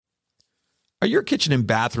Are your kitchen and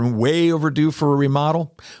bathroom way overdue for a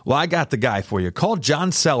remodel? Well, I got the guy for you. Call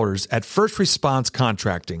John Sellers at First Response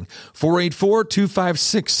Contracting,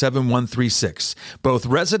 484-256-7136. Both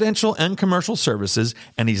residential and commercial services,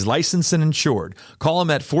 and he's licensed and insured. Call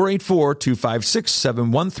him at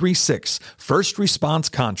 484-256-7136. First Response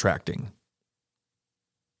Contracting.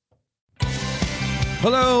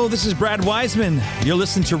 Hello, this is Brad Wiseman. You're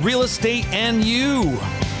listening to Real Estate and You,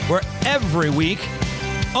 where every week,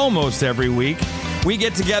 almost every week, we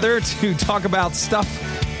get together to talk about stuff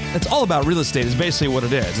that's all about real estate is basically what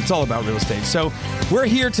it is. It's all about real estate. So we're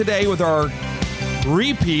here today with our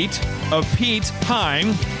repeat of Pete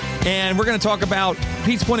Heim, and we're going to talk about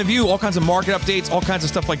Pete's point of view, all kinds of market updates, all kinds of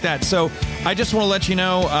stuff like that. So I just want to let you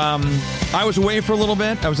know, I was away for a little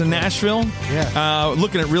bit. I was in Nashville,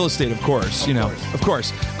 looking at real estate, of course. Of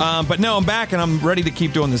course. But no, I'm back and I'm ready to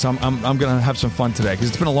keep doing this. I'm going to have some fun today because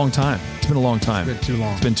it's been a long time. It's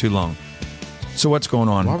been too long. So what's going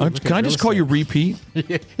on? Can I just call you Repeat?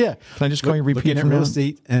 Yeah. Can I just call you Repeat? Looking at real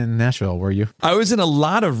estate in Nashville, were you? I was in a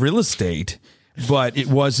lot of real estate, but it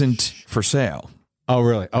wasn't for sale. Oh,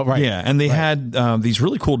 really? Oh, right. Yeah, and they had these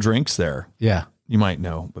really cool drinks there. Yeah. You might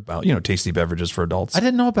know about, tasty beverages for adults. I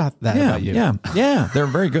didn't know about that about you. Yeah. They're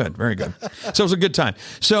very good. Very good. So it was a good time.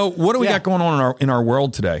 So what do we got going on in our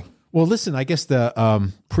world today? Well, listen, I guess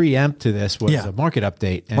the preempt to this was a market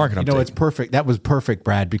update. And, it's perfect. That was perfect,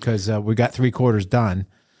 Brad, because we got 3 quarters done.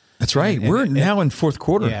 That's right. We're now in fourth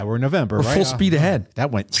quarter. Yeah, we're in November. We're full speed ahead.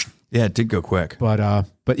 That went. Yeah, it did go quick. But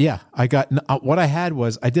yeah, I got what I had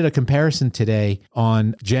was I did a comparison today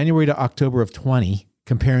on January to October of 20,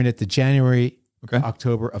 comparing it to January to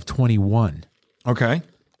October of 21. Okay.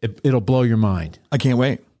 It'll blow your mind. I can't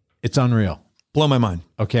wait. It's unreal. Blow my mind.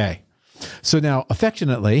 Okay. So now,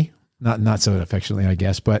 affectionately, not so affectionately, I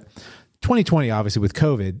guess, but 2020, obviously with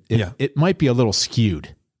COVID, it might be a little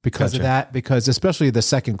skewed because of that, because especially the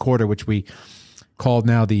second quarter, which we called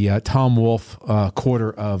now the Tom Wolfe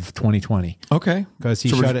quarter of 2020. Okay. Because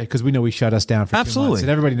because we know he shut us down for 2 months, and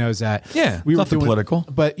everybody knows that. Yeah, we were nothing political.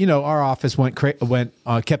 But our office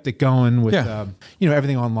kept it going with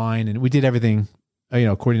everything online, and we did everything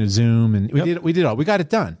according to Zoom, and we did all. We got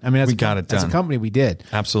it done. I mean, as a company, we did.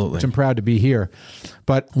 Absolutely. Which I'm proud to be here.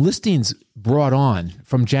 But listings brought on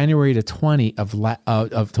from January to 20 to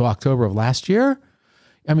October of last year.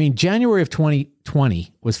 I mean, January of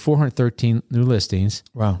 2020 was 413 new listings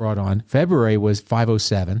brought on. February was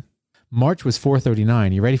 507. March was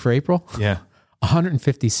 439. You ready for April? Yeah.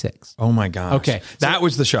 156. Oh my gosh. Okay. That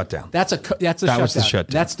was the shutdown. That's the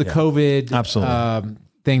shutdown. That's the COVID absolutely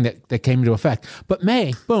thing that came into effect. But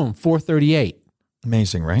May, boom, 438.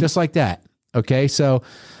 Amazing, right? Just like that. Okay. So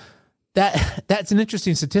that's an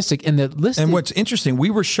interesting statistic. And the listing. And what's interesting,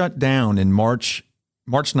 we were shut down in March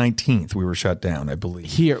 19th, we were shut down, I believe.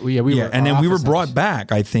 Here, we were. And then we were brought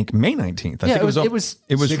back, I think, May 19th. I think it was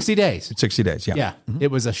 60 days. 60 days, yeah. Yeah. Mm-hmm.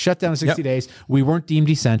 It was a shutdown of 60 days. We weren't deemed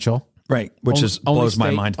essential. Right, which blows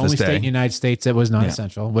my mind to this day. Only state in the United States that was not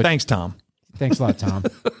essential. Thanks, Tom. Thanks a lot, Tom.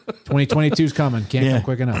 2022 is coming. Can't come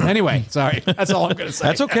quick enough. Anyway, sorry. That's all I'm going to say.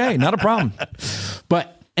 That's okay. Not a problem.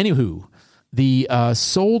 But anywho, the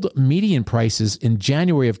sold median prices in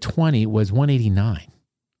January of 20 was 189.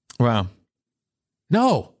 Wow.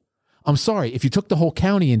 No, I'm sorry. If you took the whole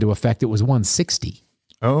county into effect, it was 160.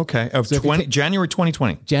 Oh, okay. January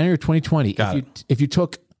 2020. January 2020. If you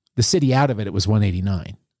took the city out of it, it was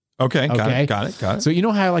 189. Okay. Got it. So you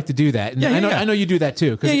know how I like to do that. And I know you do that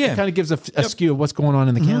too, because it kind of gives a skew of what's going on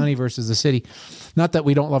in the county versus the city. Not that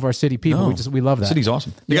we don't love our city people. No. We love that. City's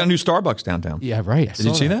awesome. You got a new Starbucks downtown. Yeah, right. Did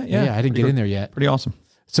you see that? Yeah, I didn't get in there yet. Pretty awesome.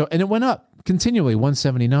 So, and it went up continually,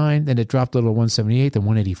 179, then it dropped a little 178, then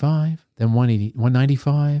 185, then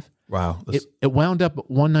 195. Wow. It wound up at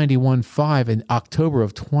 191.5 in October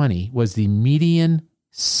of 20 was the median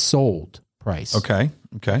sold price. Okay.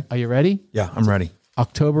 Are you ready? Yeah, I'm ready.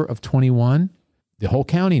 October of 21, the whole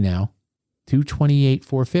county now,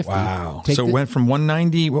 228,450. Wow. So it went from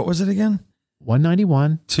 190, what was it again?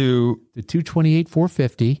 191 to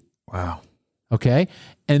 228,450. Wow. Okay.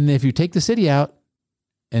 And if you take the city out,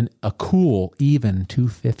 and a cool even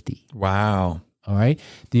 250. Wow. All right.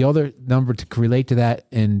 The other number to relate to that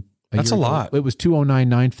that's a lot. It was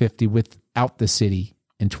 209,950 without the city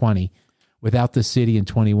in 20. Without the city in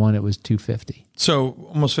 21, it was 250. So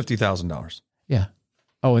almost $50,000. Yeah.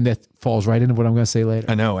 Oh, and that falls right into what I'm going to say later.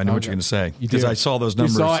 I know what you're going to say because I saw those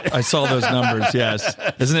numbers. You saw it. I saw those numbers. Yes,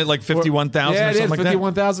 isn't it like 51,000? Yeah, or something like that?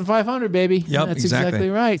 51,500, baby. Yep, that's exactly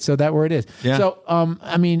right. So that's where it is. Yeah. So,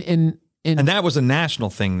 I mean, in And that was a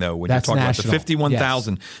national thing, though, when you're That's talking national. about the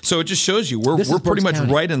 51,000. So it just shows you we're This is pretty Berks much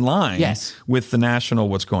County. right in line Yes. with the national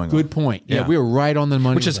what's going on. Good point. Yeah, we were right on the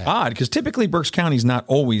money. Which is with that. odd because typically Berks County is not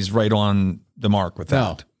always right on the mark with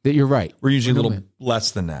No, that. you're right. We're usually a little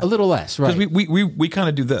less than that. A little less, right? Because we kind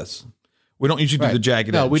of do this. We don't usually do the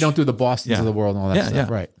jagged No, edge. we don't do the Bostons of the world and all that stuff.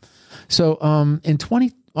 yeah. Right. So in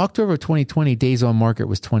October of 2020, days on market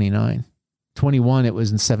was 29. 21, it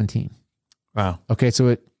was in 17. Wow. Okay,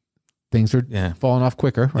 so things are falling off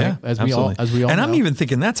quicker, right? Yeah, as we all and know. I'm even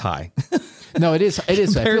thinking that's high. No, it is. It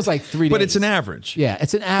is. It feels like 3 days. But it's an average. Yeah,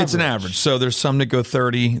 it's an average. It's an average. So there's some that go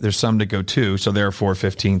 30, there's some that go 2, so therefore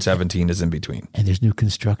 15, 17 is in between. And there's new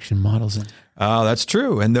construction models in. Oh, that's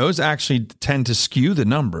true. And those actually tend to skew the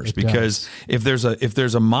numbers because if there's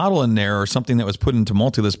a model in there or something that was put into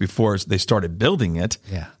multi-list before they started building it,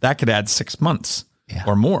 that could add 6 months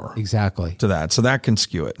or more exactly to that. So that can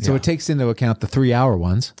skew it. So it takes into account the 3-hour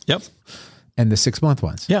ones. Yep. And the 6-month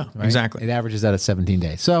ones. Yeah, right? exactly. It averages out at 17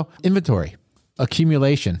 days. So inventory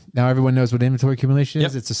accumulation. Now everyone knows what inventory accumulation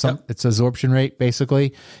is. It's absorption rate,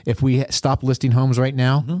 basically. If we stop listing homes right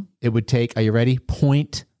now, it would take, are you ready?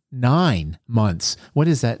 0.9 months. What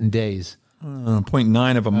is that in days?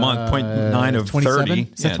 0.9 of a month, 0.9 of 27? 30.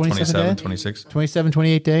 Is that Yeah, 27 26. 27,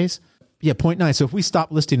 28 days? Yeah, 0.9. So if we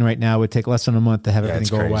stop listing right now, it would take less than a month to have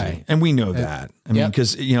everything go away. And we know that. I mean,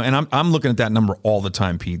 because, and I'm looking at that number all the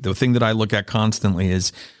time, Pete. The thing that I look at constantly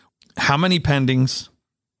is how many pendings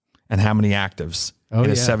and how many actives in a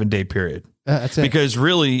 7-day period. That's it. Because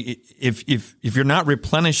really, if you're not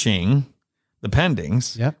replenishing the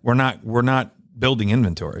pendings, we're not building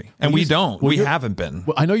inventory, and we don't. We haven't been.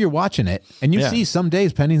 Well, I know you're watching it, and you see some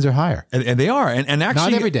days pendings are higher, and they are, and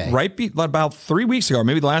actually not every day. Right, about 3 weeks ago, or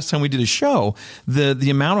maybe the last time we did a show, the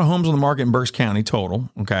amount of homes on the market in Berks County total,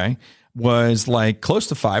 was like close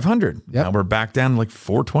to 500. Now we're back down to like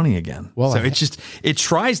 420 again. Well, so it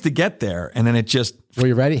tries to get there, and then it just. Well,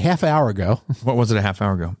 you ready? Half an hour ago. What was it? A half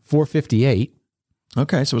hour ago? 458.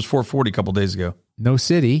 Okay, so it was 440 a couple days ago. No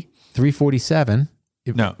city, 347.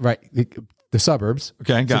 No, right. The suburbs.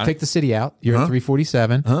 Okay, got so it. Take the city out. You're at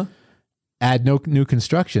 347. Add no new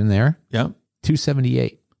construction there. Yeah.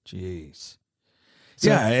 278. Jeez. So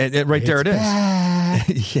right there it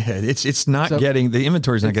is. It's not getting, the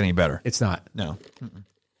inventory's not getting any better. It's not. No. Do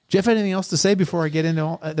you have anything else to say before I get into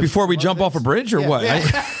all before we jump off a bridge or what?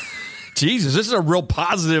 Yeah. Jesus, this is a real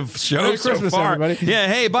positive show Merry so Christmas, far. everybody. Yeah,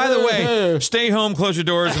 hey, by the way, stay home, close your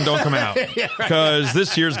doors, and don't come out because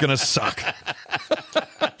this year's going to suck.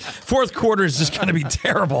 Fourth quarter is just going to be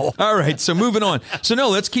terrible. All right, so moving on. So no,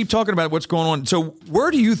 let's keep talking about what's going on. So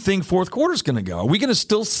where do you think fourth quarter is going to go? Are we going to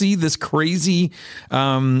still see this crazy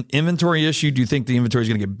inventory issue? Do you think the inventory is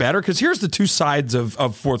going to get better? Because here's the two sides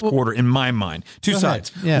of fourth quarter in my mind. Two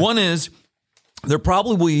sides. Yeah. One is there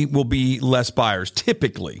probably will be less buyers,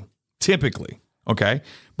 typically, okay?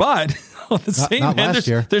 But on the same hand,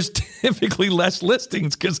 there's typically less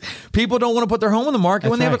listings because people don't want to put their home on the market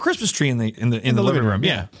when they have a Christmas tree in the living room.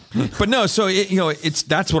 Yeah. But no, so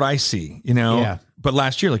that's what I see, Yeah. But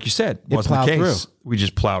last year, like you said, wasn't the case. Through. We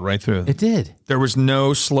just plowed right through. It did. There was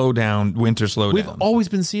no slowdown, winter slowdown. We've always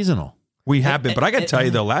been seasonal. We have been, but I got to tell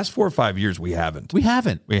you, the last 4 or 5 years, we haven't. We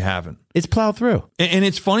haven't. It's plowed through. And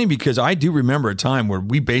it's funny because I do remember a time where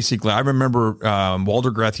I remember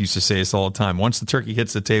Walter Greth used to say this all the time. Once the turkey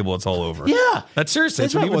hits the table, it's all over. Yeah. That's seriously.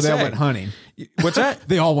 That's what he would they say. all went hunting. What's that?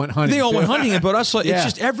 They all went hunting. But us, it's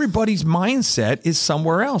just everybody's mindset is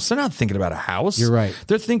somewhere else. They're not thinking about a house. You're right.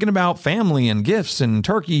 They're thinking about family and gifts and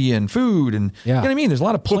turkey and food and you know what I mean? There's a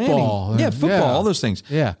lot of planning. Football, all those things.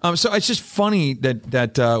 Yeah. So it's just funny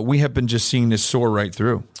that we have been just seeing this soar right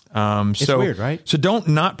through. It's weird, right? So don't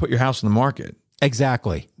not put your house on the market.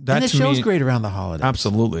 Exactly. And it shows great around the holidays.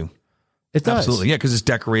 Absolutely. It does. Absolutely. Yeah, because it's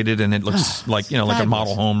decorated and it looks like a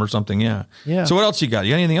model home or something. Yeah. Yeah. So what else you got?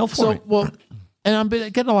 You got anything else for me? Well, and I'm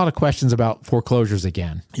getting a lot of questions about foreclosures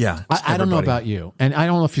again. Yeah. I don't know about you. And I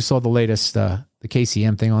don't know if you saw the latest, the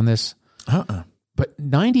KCM thing on this. But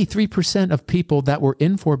 93% of people that were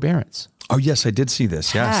in forbearance. Oh, yes, I did see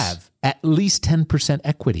this. Yes. Have at least 10%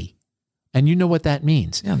 equity. And you know what that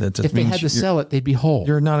means. Yeah, that if they had to sell it, they'd be whole.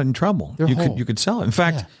 You're not in trouble. You could sell it. In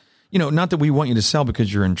fact, not that we want you to sell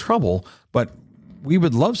because you're in trouble, but we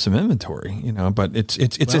would love some inventory, but it's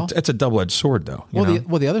a double-edged sword though.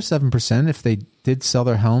 The other 7%, if they did sell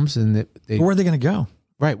their homes and where are they going to go?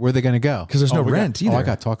 Right, where are they going to go? Because there's no rent either. I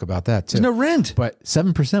got to talk about that too. There's no rent. But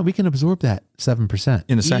 7%, we can absorb that 7%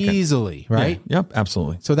 in a second. Easily, right? Yeah. Yep,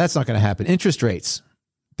 absolutely. So that's not going to happen. Interest rates,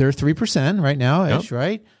 they're 3% right now, ish,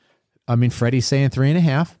 right? I mean, Freddie's saying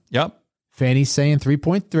 3.5. Yep. Fannie's saying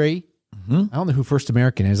 3.3. I don't know who First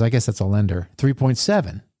American is. I guess that's a lender.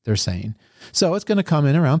 3.7. they're saying. So it's going to come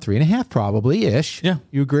in around 3.5 probably ish. Yeah.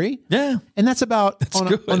 You agree? Yeah. And that's about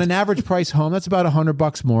on an average price home, that's about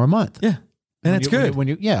 $100 more a month. Yeah. And it's good. When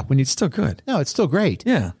you It's still good. no, it's still great.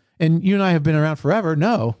 Yeah. And you and I have been around forever.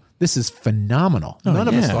 No, this is phenomenal. None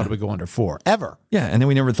of us thought it would go under 4 ever. Yeah. And then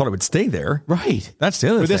we never thought it would stay there. Right. That's the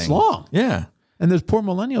other For thing. this long. Yeah. And those poor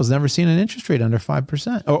millennials never seen an interest rate under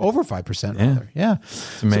 5% or over 5%. Rather. Yeah.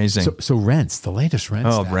 It's amazing. So rents, the latest rent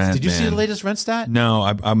stats. rent, Did you see man. the latest rent stat? No,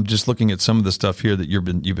 I'm just looking at some of the stuff here that you've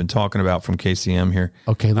been talking about from KCM here.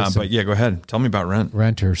 Okay, listen. But yeah, go ahead. Tell me about rent.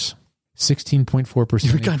 Renters, 16.4%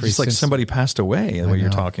 You've got increase just like since- somebody passed away the way you're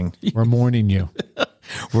talking. We're mourning you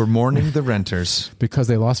We're mourning the renters. because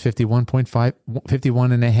they lost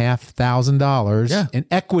 $51,500 Yeah. in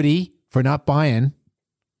equity for not buying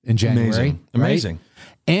in January. Amazing. right? Amazing.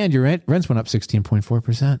 And your rents went up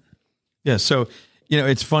 16.4%. Yeah. So,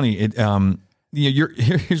 it's funny. Here's the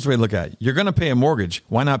way to look at it. You're going to pay a mortgage.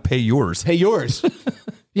 Why not pay yours? Hey, yours.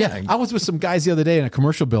 Yeah, I was with some guys the other day in a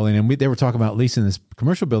commercial building, and they were talking about leasing this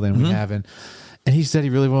commercial building we have, and he said he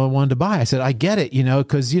really wanted to buy. I said, I get it,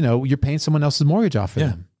 because you're paying someone else's mortgage off for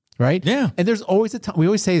them, right? Yeah. And there's always a time. We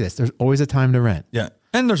always say this. There's always a time to rent. Yeah.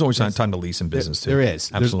 And there's always time to lease in business too. There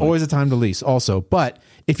is. Absolutely. There's always a time to lease, also. But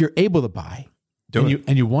if you're able to buy, Do it.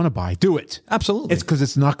 you want to buy, do it. Absolutely. It's because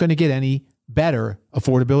it's not going to get any better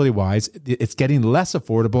affordability wise. It's getting less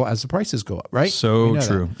affordable as the prices go up, right? So We know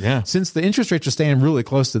true. that. Yeah. Since the interest rates are staying really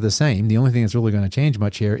close to the same, the only thing that's really going to change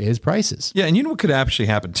much here is prices. Yeah, and you know what could actually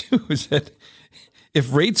happen too is that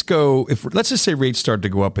if let's just say rates start to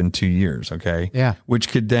go up in 2 years, okay? Yeah. But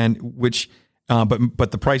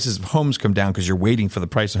the prices of homes come down because you're waiting for the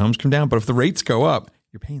price of homes to come down. But if the rates go up,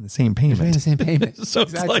 you're paying the same payment. Paying the same payment. So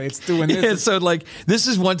exactly. it's doing this. Yeah, so this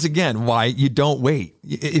is once again why you don't wait.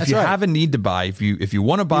 If That's you right. have a need to buy, if you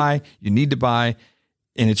want to buy, you need to buy,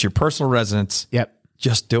 and it's your personal residence. Yep.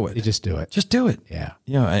 Just do it. You just do it. Just do it. Yeah.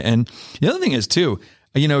 And the other thing is too,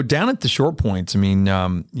 down at the short points, I mean,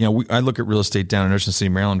 I look at real estate down in Ocean City,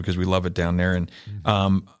 Maryland, because we love it down there. And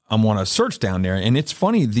I'm on a search down there. And it's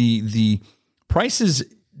funny, the prices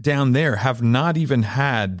down there have not even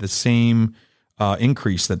had the same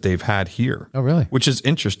increase that they've had here. Oh, really? Which is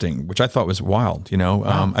interesting, which I thought was wild.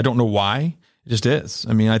 I don't know why. It just is.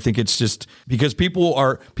 I mean, I think it's just because people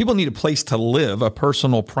need a place to live, a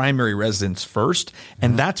personal primary residence first,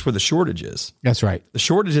 and that's where the shortage is. That's right. The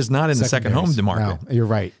shortage is not in the second home market. No, you're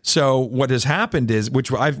right. So what has happened is,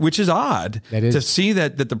 which is odd, That is. to see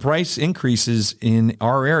that the price increases in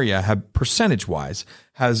our area have percentage wise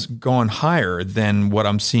has gone higher than what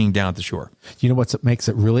I'm seeing down at the shore. You know what makes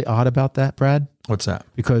it really odd about that, Brad? What's that?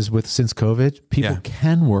 Because since COVID, people Yeah.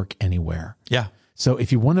 can work anywhere. Yeah. So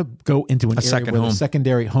if you want to go into an area second where home. the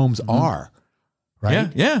secondary homes are, right? Yeah.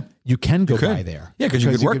 Yeah. You can go could. by there. Yeah, 'cause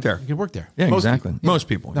you could work there. You can work there. Yeah, Most exactly. people. Most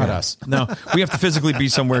people. Not yeah. us. No, we have to physically be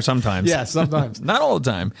somewhere sometimes. Yeah, sometimes. Not all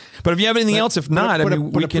the time. But if you have anything else, if not, But I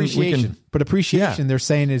mean, we can. But appreciation, they're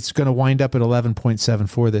saying it's going to wind up at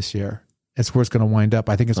 11.74 this year. That's where it's going to wind up.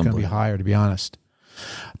 I think it's going to be higher, to be honest.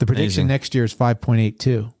 The prediction Amazing. next year is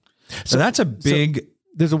 5.82. So that's a big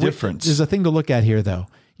There's a difference. There's a thing to look at here, though.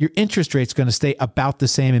 Your interest rate's going to stay about the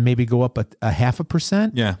same and maybe go up a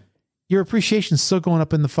 0.5%. Yeah. Your appreciation's still going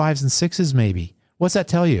up in the 5s and 6s, maybe. What's that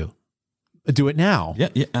tell you? Do it now. Yeah,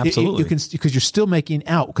 absolutely. You can, because you're still making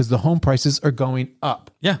out because the home prices are going up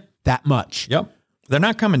Yeah. that much. Yep. They're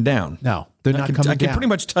not coming down. No, they're not coming I can down. pretty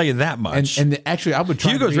much tell you that much. And actually, I would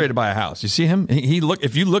try. Hugo's ready to buy a house. You see him?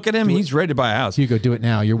 If you look at him, he's ready to buy a house. Hugo, do it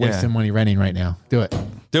now. You're wasting money renting right now. Do it.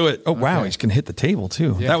 Do it. Oh, wow. He's going to hit the table,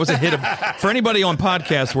 too. That was a hit for anybody on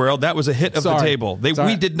podcast world. That was a hit of the table.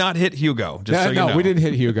 We did not hit Hugo. Just so you know. We didn't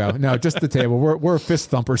hit Hugo. No, just the table. We're fist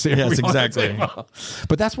thumpers here. Yes, We on the exactly. table.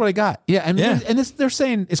 But that's what I got. Yeah. And they're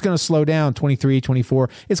saying it's going to slow down 23, 24.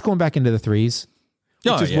 It's going back into the 3s,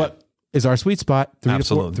 which is what is our sweet spot. 3 to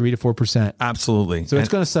 4%. Absolutely. So it's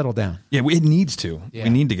going to settle down. Yeah, it needs to. Yeah. We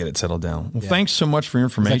need to get it settled down. Well, thanks so much for your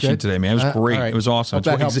information good? today, man. It was great. all right. It was awesome. Hope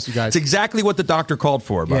that helps you guys. It's exactly what the doctor called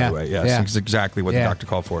for, by the way. Yes, Yeah. it's exactly what the doctor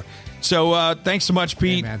called for. So thanks so much,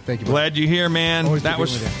 Pete. man. Thank you, bro. Glad you're here, man. Always That good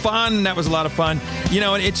was being with you. fun. That was a lot of fun.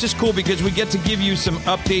 And it's just cool because we get to give you some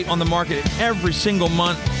update on the market every single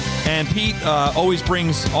month. And Pete always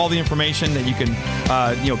brings all the information that you can,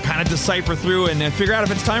 kind of decipher through and then figure out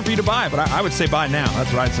if it's time for you to buy. But I would say buy now.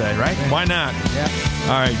 That's what I'd say, right? Yeah. Why not? Yeah.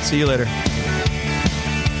 All right. See you later.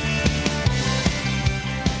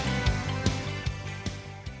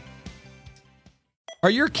 Are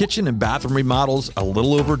your kitchen and bathroom remodels a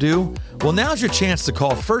little overdue? Well, now's your chance to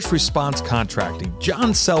call First Response Contracting.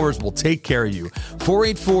 John Sellers will take care of you.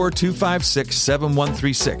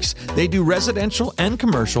 484-256-7136. They do residential and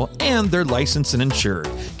commercial, and they're licensed and insured.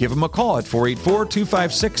 Give them a call at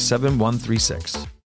 484-256-7136.